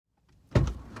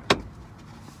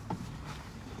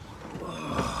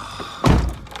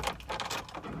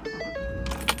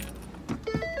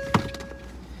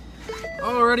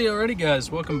Alrighty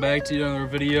guys, welcome back to another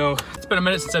video. It's been a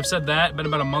minute since I've said that. It's been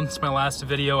about a month since my last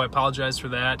video. I apologize for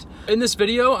that. In this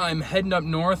video, I'm heading up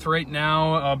north right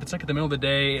now. It's like at the middle of the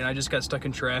day and I just got stuck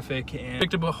in traffic and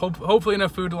picked up hopefully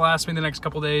enough food to last me the next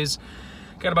couple days.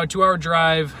 Got about a 2-hour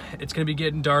drive. It's gonna be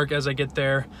getting dark as I get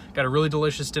there. Got a really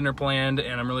delicious dinner planned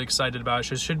and I'm really excited about it.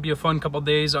 So it should be a fun couple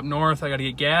days up north. I gotta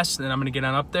get gas and then I'm gonna get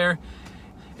on up there.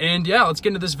 And yeah, let's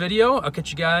get into this video. I'll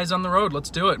catch you guys on the road. Let's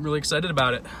do it. I'm really excited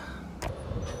about it.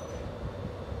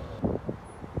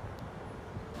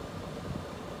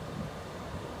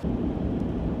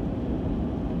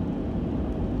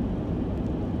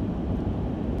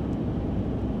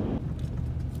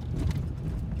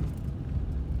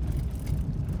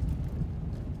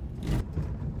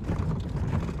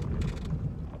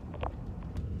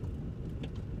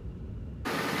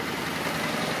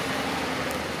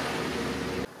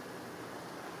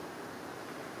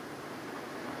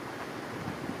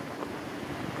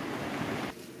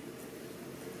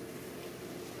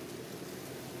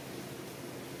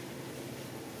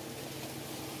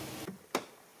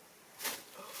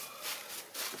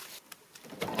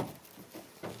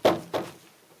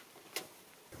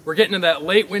 We're getting to that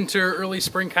late winter, early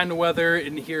spring kind of weather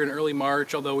in here in early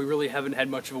March, although we really haven't had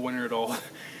much of a winter at all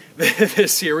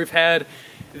this year. We've had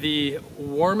the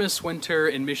warmest winter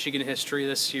in Michigan history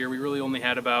this year. We really only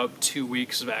had about 2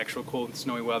 weeks of actual cold and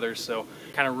snowy weather, so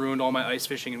kind of ruined all my ice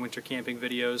fishing and winter camping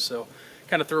videos, so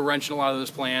kind of threw a wrench in a lot of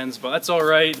those plans, but that's all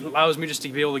right. It allows me just to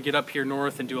be able to get up here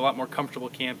north and do a lot more comfortable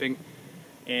camping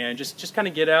and just kind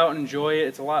of get out and enjoy it.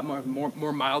 It's a lot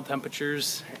more mild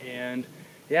temperatures, and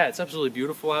yeah, it's absolutely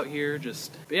beautiful out here.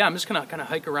 But yeah, I'm just gonna kind of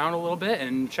hike around a little bit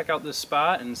and check out this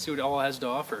spot and see what it all has to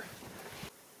offer.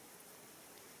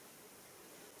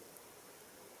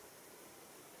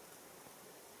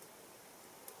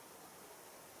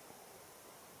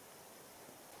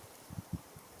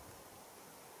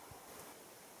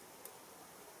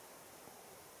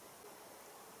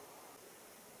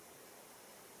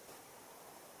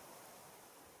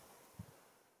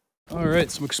 All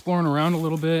right, so I'm exploring around a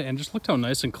little bit and just looked how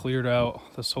nice and cleared out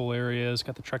this whole area is.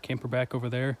 Got the truck camper back over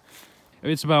there.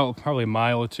 It's about probably a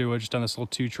mile or two. I just done this little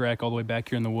 2-track all the way back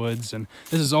here in the woods. And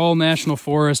this is all national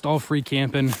forest, all free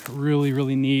camping. Really,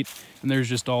 really neat. And there's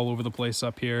just all over the place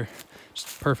up here.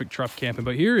 Just perfect truck camping.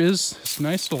 But here is this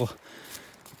nice little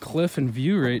cliff and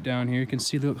view right down here. You can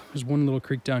see there's one little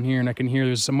creek down here, and I can hear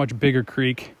there's a much bigger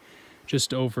creek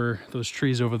just over those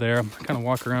trees over there. I'm kind of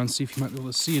walk around and see if you might be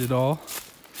able to see it at all.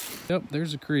 Yep,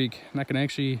 there's a creek, and I can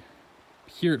actually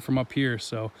hear it from up here,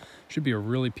 so it should be a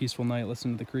really peaceful night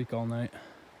listening to the creek all night.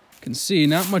 You can see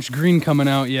not much green coming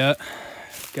out yet.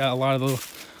 Got a lot of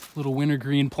the little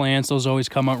wintergreen plants. Those always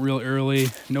come out real early.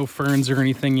 No ferns or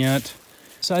anything yet.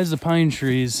 Besides the pine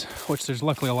trees, which there's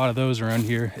luckily a lot of those around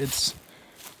here, it's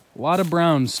a lot of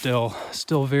brown still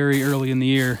very early in the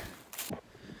year.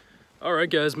 All right,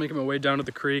 guys, making my way down to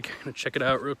the creek. I'm gonna check it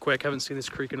out real quick. Haven't seen this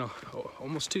creek in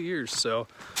almost 2 years, so,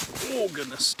 oh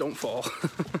goodness, don't fall.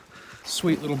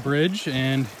 Sweet little bridge,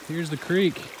 and here's the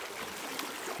creek.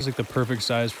 It's like the perfect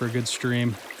size for a good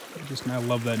stream. I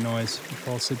love that noise. I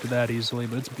fall asleep to that easily,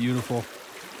 but it's beautiful.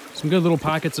 Some good little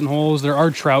pockets and holes. There are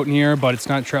trout in here, but it's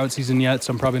not trout season yet, so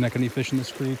I'm probably not gonna be fishing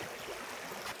this creek.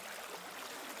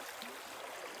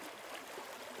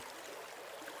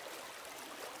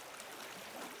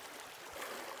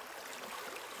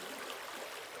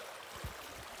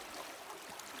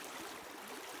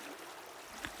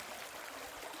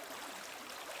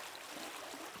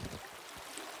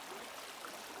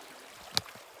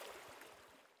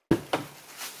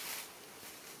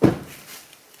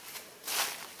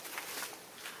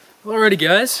 Alrighty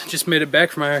guys, just made it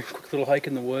back from my quick little hike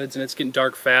in the woods, and it's getting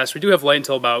dark fast. We do have light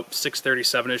until about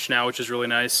 6:37ish now, which is really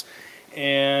nice.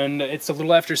 And it's a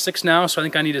little after 6 now, so I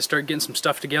think I need to start getting some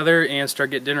stuff together and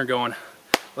start getting dinner going.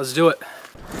 Let's do it.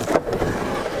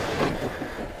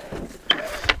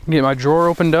 Get my drawer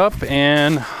opened up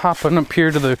and hopping up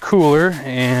here to the cooler,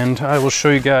 and I will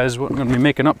show you guys what I'm going to be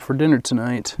making up for dinner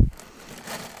tonight.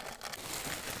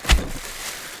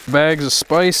 Bags of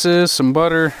spices, some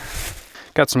butter.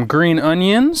 Got some green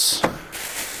onions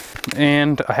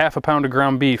and a ½ pound of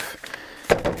ground beef.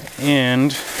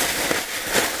 And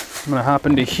I'm gonna hop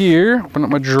into here, open up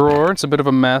my drawer. It's a bit of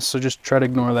a mess, so just try to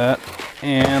ignore that.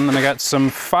 And then I got some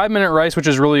 5-minute rice, which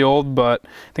is really old, but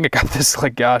I think I got this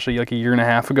like a year and a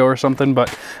half ago or something, but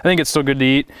I think it's still good to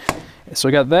eat. So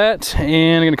I got that,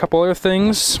 and I got a couple other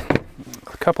things.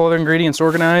 couple other ingredients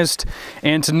organized.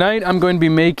 And tonight I'm going to be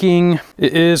making,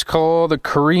 it is called the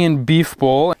Korean beef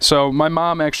bowl. So my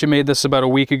mom actually made this about a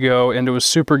week ago and it was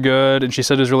super good. And she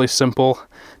said it was really simple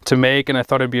to make, and I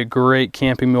thought it'd be a great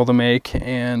camping meal to make.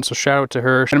 And so shout out to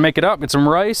her. I'm gonna make it up. It's some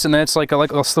rice, and that's like a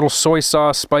little soy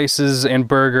sauce, spices, and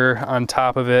burger on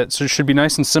top of it. So it should be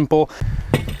nice and simple.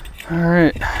 All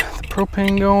right, the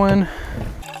propane going.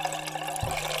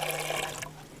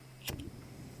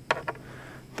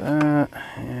 That,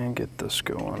 and get this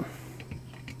going.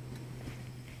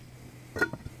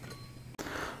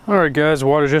 All right, guys,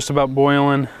 water's just about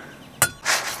boiling.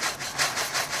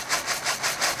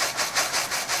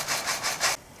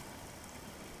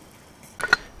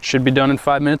 Should be done in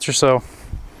 5 minutes or so.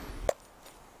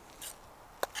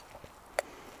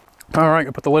 All right,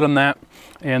 I'll put the lid on that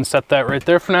and set that right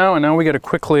there for now. And now we gotta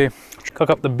quickly cook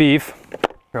up the beef.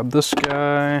 Grab this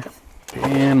guy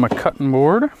and my cutting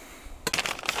board.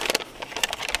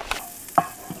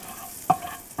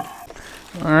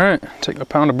 All right, take a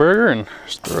pound of burger and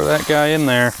just throw that guy in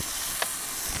there.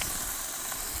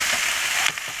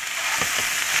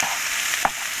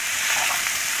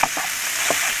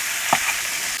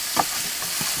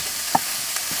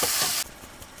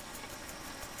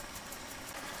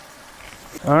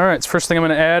 All right, so first thing I'm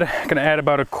gonna add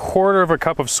about 1/4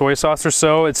 cup of soy sauce or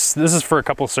so. This is for a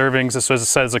couple servings. This was, it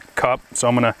says a cup, so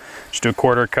I'm gonna just do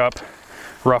 1/4 cup,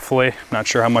 roughly. Not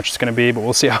sure how much it's gonna be, but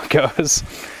we'll see how it goes.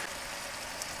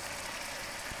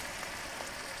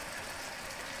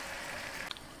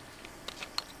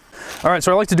 All right,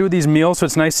 so I like to do these meals so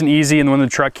it's nice and easy, and when the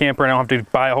truck camper, I don't have to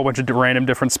buy a whole bunch of random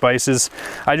different spices.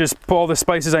 I just put all the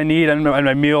spices I need in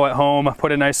my meal at home,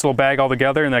 put a nice little bag all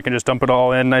together, and I can just dump it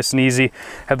all in nice and easy.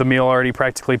 Have the meal already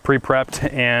practically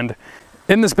pre-prepped. And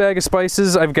in this bag of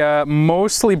spices, I've got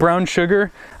mostly brown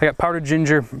sugar. I got powdered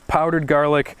ginger, powdered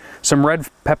garlic, some red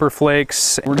pepper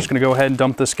flakes. We're just gonna go ahead and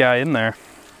dump this guy in there.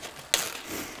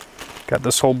 Got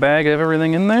this whole bag of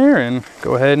everything in there, and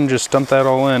go ahead and just dump that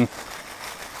all in.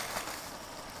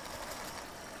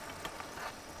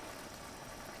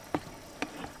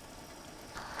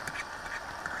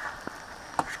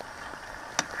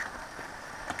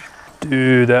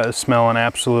 Dude, that is smelling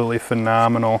absolutely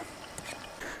phenomenal.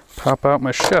 Pop out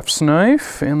my chef's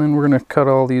knife, and then we're gonna cut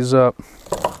all these up.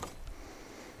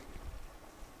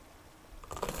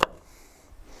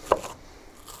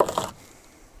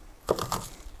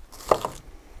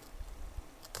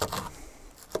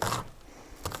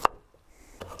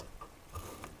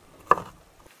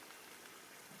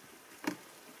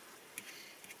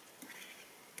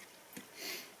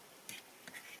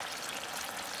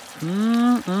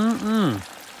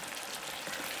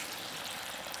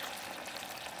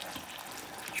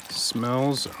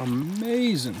 Smells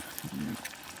amazing.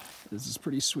 This is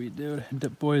pretty sweet, dude.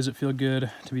 Boy, does it feel good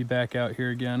to be back out here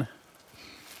again.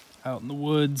 Out in the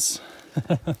woods.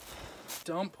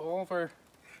 Dump all of our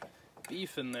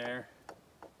beef in there.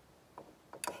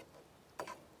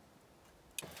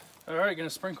 All right, gonna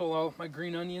sprinkle all my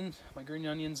green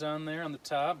onions on there on the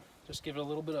top. Just give it a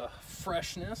little bit of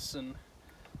freshness and a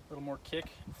little more kick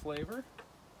and flavor.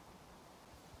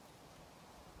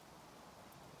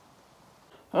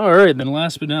 All right, then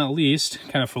last but not least,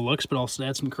 kind of for looks, but also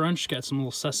add some crunch. Got some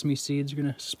little sesame seeds you're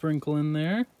gonna sprinkle in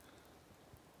there. I'm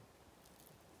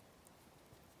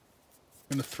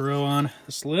gonna throw on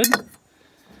this lid.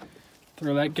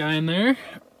 Throw that guy in there.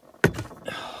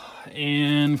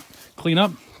 And clean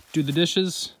up, do the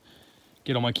dishes,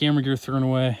 get all my camera gear thrown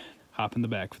away, hop in the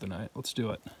back for the night. Let's do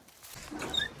it.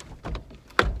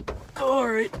 All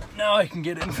right, now I can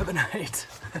get in for the night.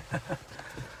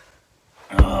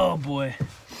 Oh boy.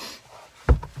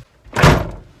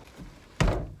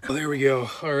 Well, there we go.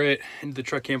 All right, into the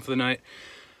truck camp for the night.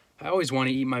 I always want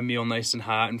to eat my meal nice and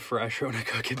hot and fresh when I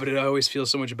cook it, but it always feels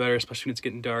so much better, especially when it's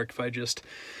getting dark, if I just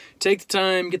take the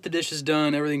time, get the dishes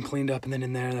done, everything cleaned up, and then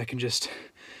in there I can just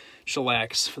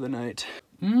chillax for the night.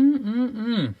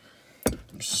 I'm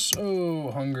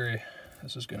so hungry.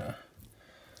 This is gonna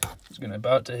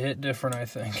about to hit different, I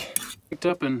think. Picked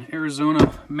up an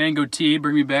Arizona mango tea,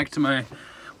 bring me back to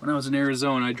when I was in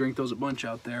Arizona. I drank those a bunch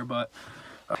out there, but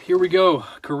here we go.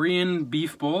 Korean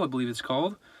beef bowl, I believe it's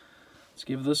called. Let's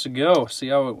give this a go, see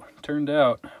how it turned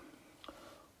out.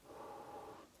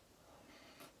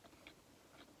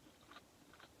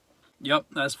 Yep,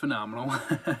 that's phenomenal.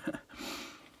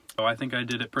 Oh, I think I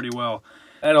did it pretty well.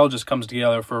 That all just comes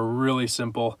together for a really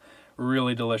simple,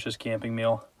 really delicious camping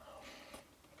meal.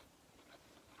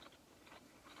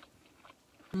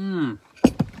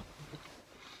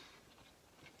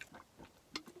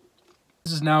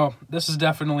 This is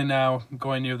definitely now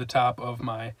going near the top of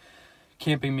my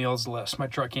camping meals list, my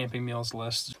truck camping meals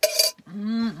list.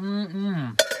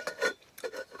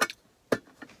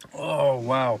 Oh,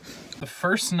 wow. The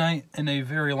first night in a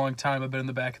very long time I've been in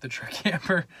the back of the truck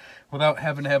camper without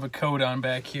having to have a coat on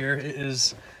back here. It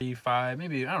is 35,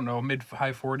 maybe, I don't know,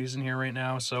 mid-high 40s in here right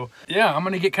now. So, yeah, I'm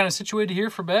going to get kind of situated here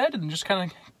for bed and just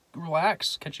kind of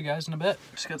relax. Catch you guys in a bit.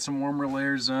 Just got some warmer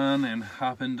layers on and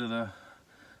hop into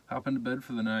bed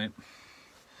for the night.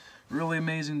 Really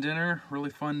amazing dinner, really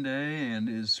fun day, and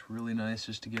it is really nice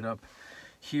just to get up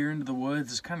here into the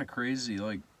woods. It's kind of crazy,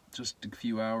 like just a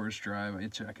few hours drive.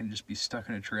 I can just be stuck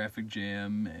in a traffic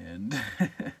jam and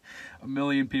a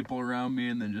million people around me,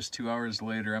 and then just 2 hours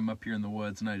later I'm up here in the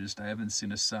woods and I haven't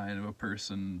seen a sign of a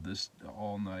person this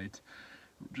all night.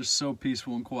 Just so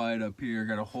peaceful and quiet up here.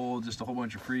 Got just a whole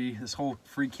bunch of this whole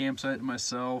free campsite to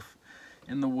myself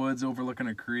in the woods overlooking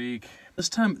a creek. This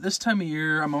time of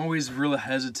year, I'm always really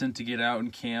hesitant to get out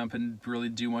and camp and really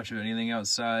do much of anything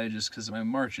outside, just because my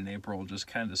March and April just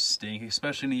kind of stink,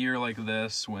 especially in a year like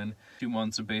this when 2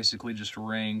 months of basically just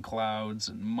rain, clouds,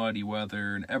 and muddy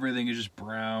weather, and everything is just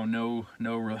brown.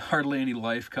 Hardly any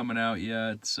life coming out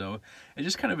yet. So it's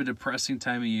just kind of a depressing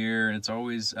time of year, and it's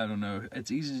always, I don't know,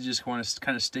 it's easy to just want to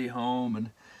kind of stay home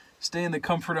and stay in the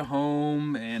comfort of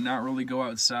home and not really go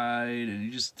outside,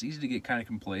 and it's easy to get kind of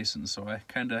complacent. So I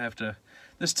kind of have to,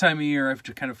 this time of year, I have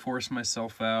to kind of force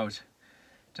myself out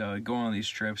to go on these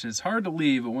trips. And it's hard to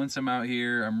leave, but once I'm out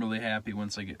here, I'm really happy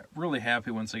once I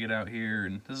get out here.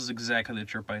 And this is exactly the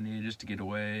trip I need, just to get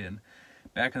away and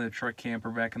back in the truck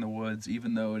camper, back in the woods,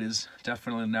 even though it is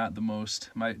definitely not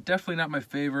definitely not my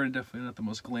favorite, and definitely not the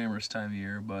most glamorous time of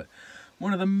year. But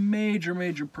one of the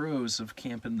major pros of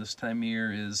camping this time of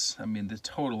year is, I mean, the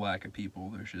total lack of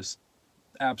people. There's just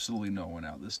absolutely no one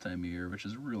out this time of year, which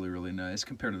is really nice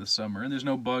compared to the summer. And there's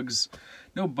no bugs,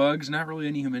 not really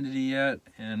any humidity yet.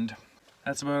 And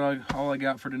that's about all I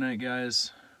got for tonight,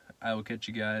 guys. I will catch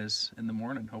you guys in the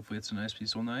morning. Hopefully it's a nice,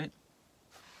 peaceful night.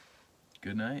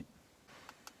 Good night.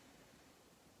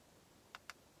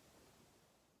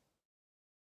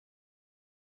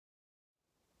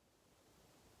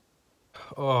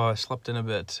 Oh, I slept in a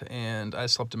bit, and I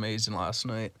slept amazing last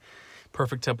night.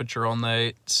 Perfect temperature all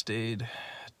night. Stayed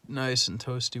nice and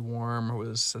toasty warm. It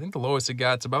was, I think the lowest it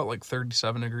got, it's about like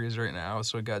 37 degrees right now,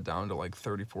 so it got down to like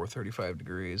 34, 35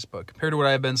 degrees. But compared to what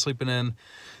I've been sleeping in,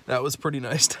 that was pretty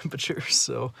nice temperature.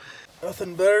 So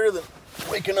nothing better than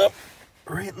waking up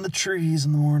right in the trees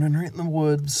in the morning, right in the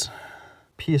woods.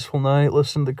 Peaceful night,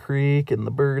 listen to the creek and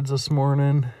the birds this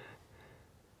morning.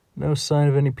 No sign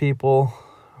of any people.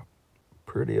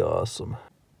 Pretty awesome.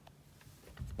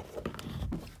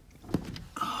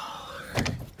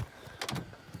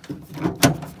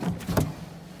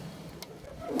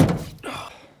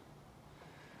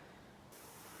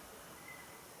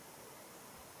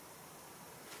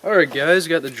 Alright guys,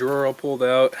 got the drawer all pulled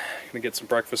out. Gonna get some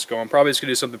breakfast going. Probably just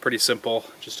gonna do something pretty simple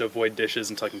just to avoid dishes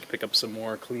until I can pick up some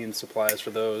more clean supplies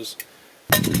for those.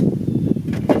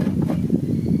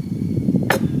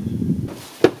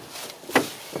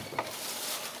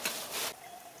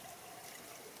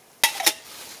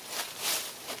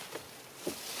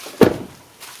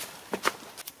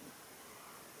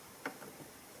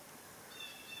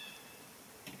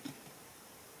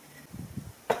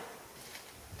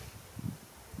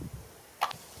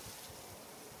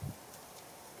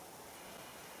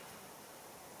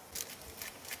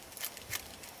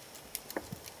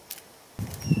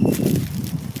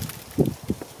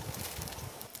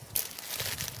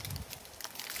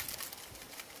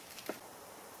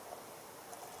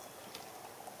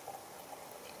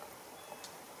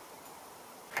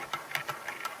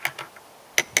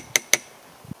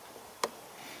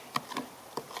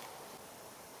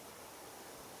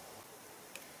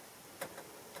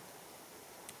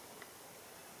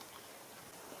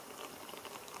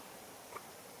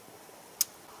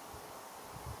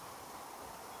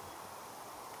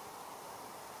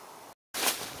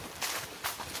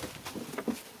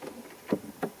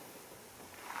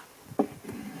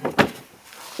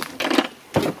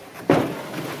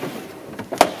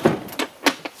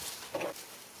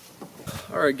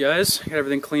 Alright guys, got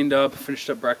everything cleaned up, finished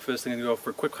up breakfast. I'm gonna go for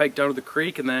a quick hike down to the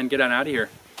creek and then get on out of here.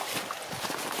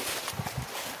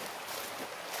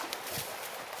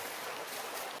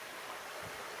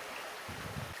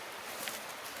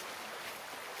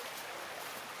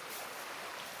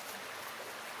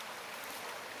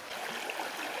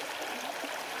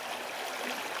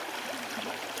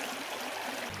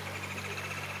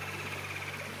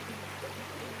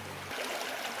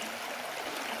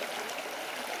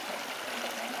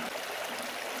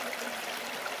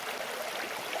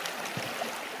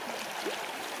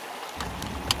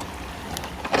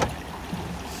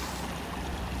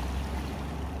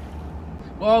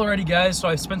 Well, alrighty guys, so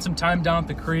I spent some time down at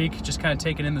the creek, just kind of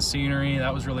taking in the scenery.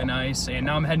 That was really nice. And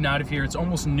now I'm heading out of here. It's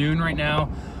almost noon right now.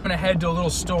 I'm gonna head to a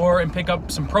little store and pick up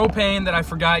some propane that I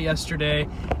forgot yesterday.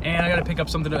 And I gotta pick up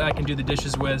something that I can do the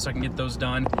dishes with so I can get those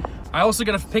done. I also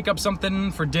gotta pick up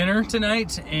something for dinner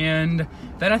tonight. And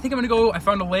then I think I'm gonna go, I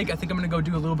found a lake. I think I'm gonna go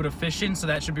do a little bit of fishing, so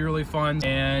that should be really fun.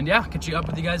 And yeah, catch you up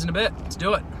with you guys in a bit. Let's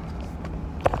do it.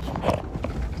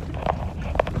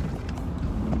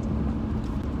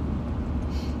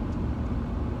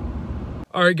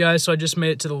 All right, guys, so I just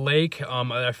made it to the lake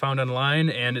that I found online,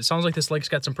 and it sounds like this lake's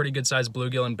got some pretty good sized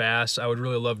bluegill and bass. I would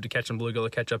really love to catch some bluegill to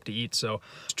catch up to eat. So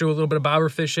let's do a little bit of bobber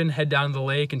fishing, head down to the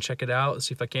lake and check it out. Let's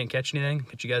see if I can't catch anything.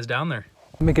 Get you guys down there.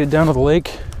 Making it down to the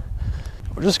lake.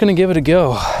 We're just gonna give it a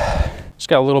go. Just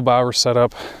got a little bobber set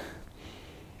up.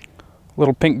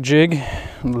 Little pink jig,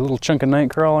 a little chunk of night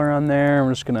crawler on there. I'm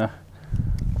just gonna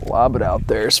lob it out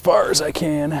there as far as I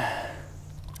can.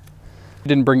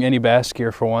 Didn't bring any bass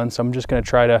gear for one, so I'm just gonna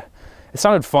try to, it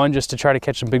sounded fun just to try to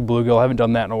catch some big bluegill. I haven't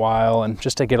done that in a while, and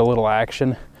just to get a little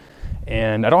action.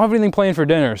 And I don't have anything planned for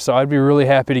dinner, so I'd be really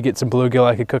happy to get some bluegill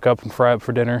I could cook up and fry up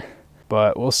for dinner.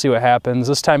 But we'll see what happens.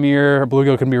 This time of year,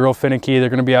 bluegill can be real finicky. They're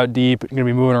gonna be out deep, gonna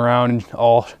be moving around and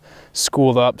all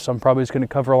schooled up, so I'm probably just gonna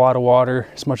cover a lot of water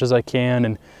as much as I can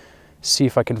and see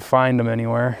if I can find them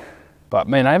anywhere. But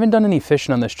man, I haven't done any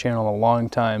fishing on this channel in a long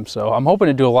time, so I'm hoping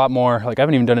to do a lot more. Like, I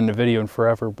haven't even done it in a video in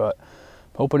forever, but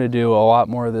I'm hoping to do a lot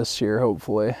more this year,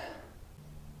 hopefully.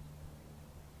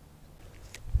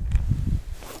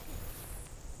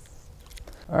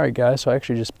 All right, guys, so I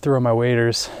actually just threw on my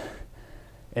waders,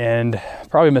 and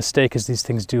probably a mistake because these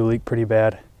things do leak pretty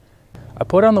bad. I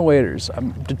put on the waders.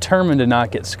 I'm determined to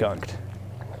not get skunked.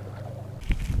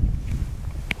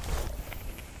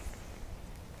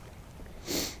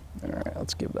 All right,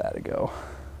 let's give that a go.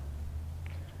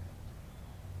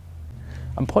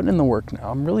 I'm putting in the work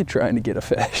now. I'm really trying to get a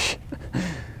fish.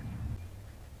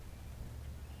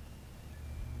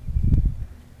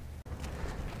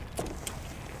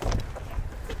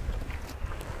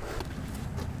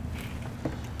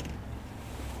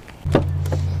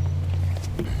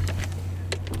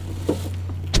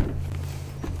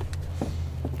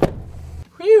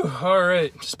 Whew, all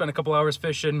right, just spent a couple hours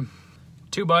fishing,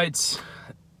 2 bites.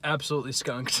 Absolutely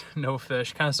skunked, no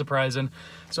fish, kind of surprising.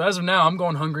 So as of now, I'm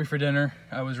going hungry for dinner.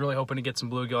 I was really hoping to get some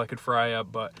bluegill I could fry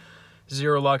up, but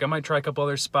zero luck. I might try a couple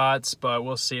other spots, but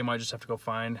we'll see. I might just have to go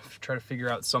try to figure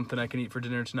out something I can eat for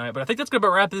dinner tonight. But I think that's gonna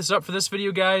wrap this up for this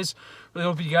video, guys. Really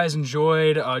hope you guys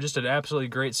enjoyed. Just an absolutely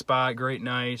great spot, great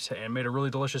night, and made a really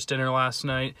delicious dinner last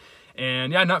night.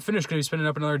 And yeah, not finished, gonna be spending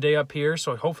up another day up here,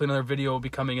 so hopefully another video will be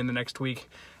coming in the next week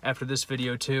after this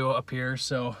video too up here.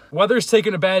 So weather's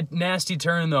taking a bad, nasty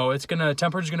turn though.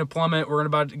 Temperature's gonna plummet. We're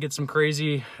about to get some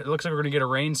crazy, it looks like we're gonna get a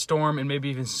rainstorm and maybe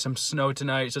even some snow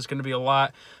tonight. So it's gonna be a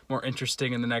lot more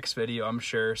interesting in the next video, I'm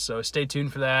sure. So stay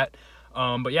tuned for that.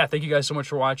 But yeah, thank you guys so much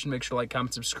for watching. Make sure to like,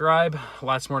 comment, subscribe.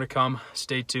 Lots more to come.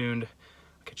 Stay tuned.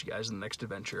 I'll catch you guys in the next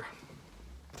adventure.